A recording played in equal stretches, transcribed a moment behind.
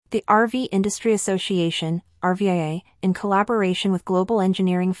The RV Industry Association, RVIA, in collaboration with global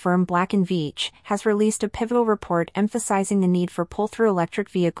engineering firm Black & Veatch, has released a pivotal report emphasizing the need for pull-through electric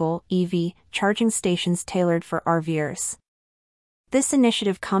vehicle (EV) charging stations tailored for RVers. This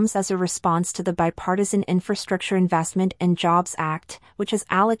initiative comes as a response to the Bipartisan Infrastructure Investment and Jobs Act, which has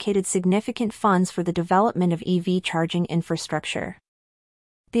allocated significant funds for the development of EV charging infrastructure.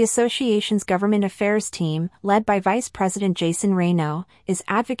 The association's government affairs team, led by Vice President Jason Reno, is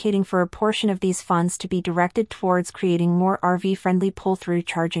advocating for a portion of these funds to be directed towards creating more RV-friendly pull-through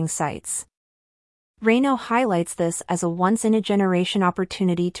charging sites. Reno highlights this as a once-in-a-generation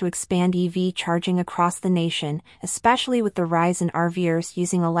opportunity to expand EV charging across the nation, especially with the rise in RVers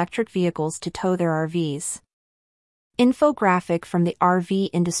using electric vehicles to tow their RVs. Infographic from the RV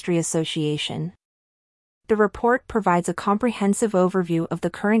Industry Association. The report provides a comprehensive overview of the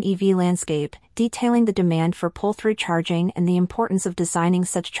current EV landscape, detailing the demand for pull-through charging and the importance of designing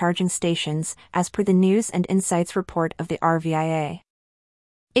such charging stations, as per the News and Insights report of the RVIA.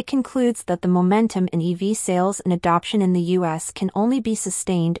 It concludes that the momentum in EV sales and adoption in the U.S. can only be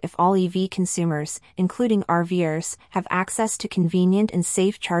sustained if all EV consumers, including RVers, have access to convenient and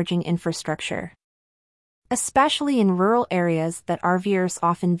safe charging infrastructure. Especially in rural areas that RVers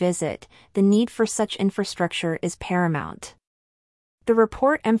often visit, the need for such infrastructure is paramount. The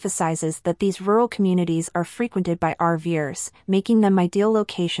report emphasizes that these rural communities are frequented by RVers, making them ideal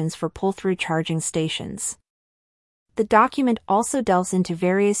locations for pull-through charging stations. The document also delves into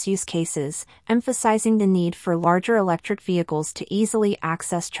various use cases, emphasizing the need for larger electric vehicles to easily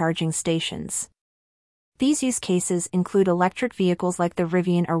access charging stations. These use cases include electric vehicles like the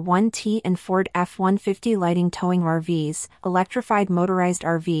Rivian R1T and Ford F-150 lighting towing RVs, electrified motorized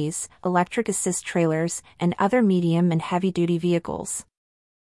RVs, electric assist trailers, and other medium and heavy-duty vehicles.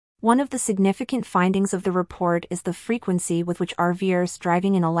 One of the significant findings of the report is the frequency with which RVers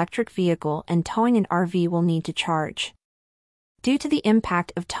driving an electric vehicle and towing an RV will need to charge. Due to the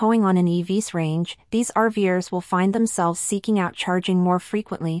impact of towing on an EV's range, these RVers will find themselves seeking out charging more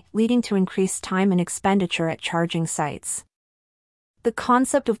frequently, leading to increased time and expenditure at charging sites. The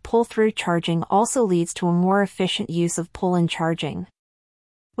concept of pull-through charging also leads to a more efficient use of pull-in charging.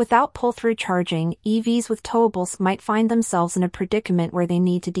 Without pull-through charging, EVs with towables might find themselves in a predicament where they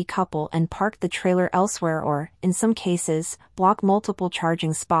need to decouple and park the trailer elsewhere or, in some cases, block multiple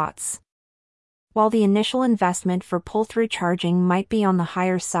charging spots. While the initial investment for pull-through charging might be on the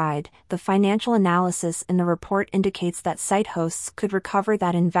higher side, the financial analysis in the report indicates that site hosts could recover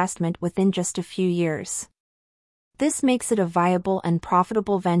that investment within just a few years. This makes it a viable and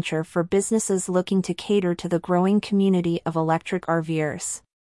profitable venture for businesses looking to cater to the growing community of electric RVers.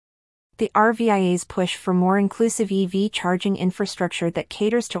 The RVIA's push for more inclusive EV charging infrastructure that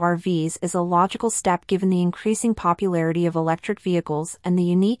caters to RVs is a logical step given the increasing popularity of electric vehicles and the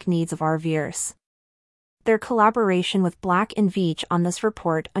unique needs of RVers. Their collaboration with Black & Veatch on this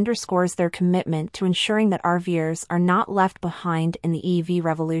report underscores their commitment to ensuring that RVers are not left behind in the EV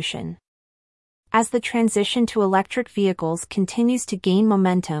revolution. As the transition to electric vehicles continues to gain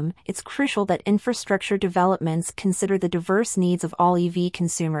momentum, it's crucial that infrastructure developments consider the diverse needs of all EV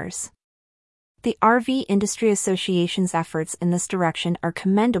consumers. The RV Industry Association's efforts in this direction are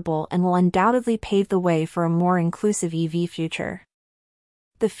commendable and will undoubtedly pave the way for a more inclusive EV future.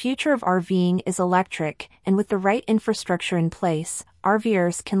 The future of RVing is electric, and with the right infrastructure in place,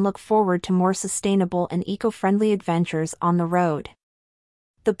 RVers can look forward to more sustainable and eco-friendly adventures on the road.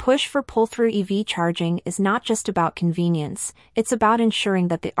 The push for pull-through EV charging is not just about convenience, it's about ensuring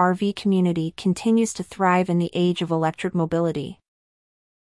that the RV community continues to thrive in the age of electric mobility.